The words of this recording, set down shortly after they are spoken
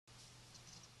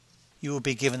You will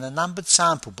be given a numbered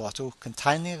sample bottle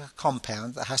containing a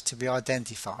compound that has to be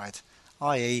identified,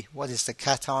 i.e. what is the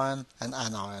cation and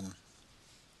anion.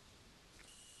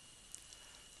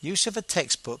 Use of a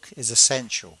textbook is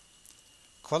essential.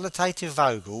 Qualitative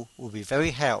Vogel will be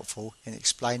very helpful in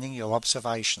explaining your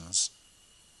observations.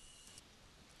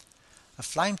 A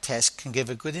flame test can give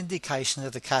a good indication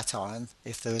of the cation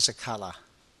if there is a colour.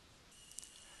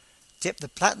 Dip the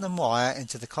platinum wire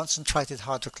into the concentrated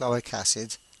hydrochloric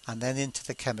acid and then into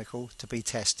the chemical to be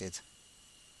tested.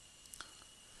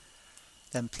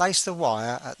 Then place the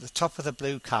wire at the top of the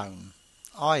blue cone,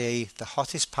 i.e. the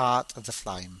hottest part of the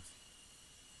flame.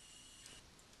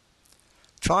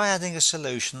 Try adding a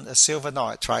solution of silver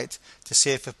nitrate to see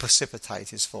if a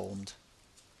precipitate is formed.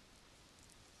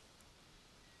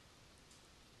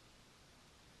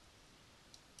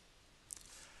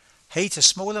 Heat a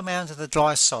small amount of the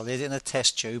dry solid in a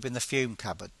test tube in the fume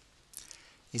cupboard.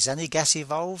 Is any gas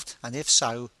evolved, and if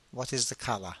so, what is the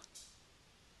colour?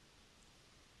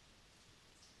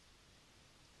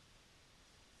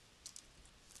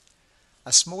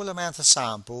 A small amount of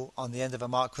sample on the end of a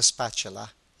microspatula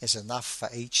is enough for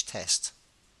each test.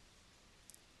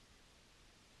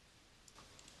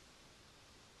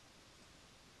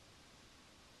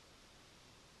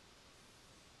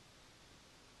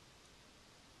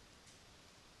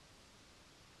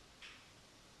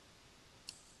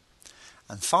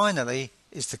 And finally,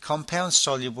 is the compound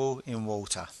soluble in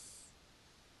water?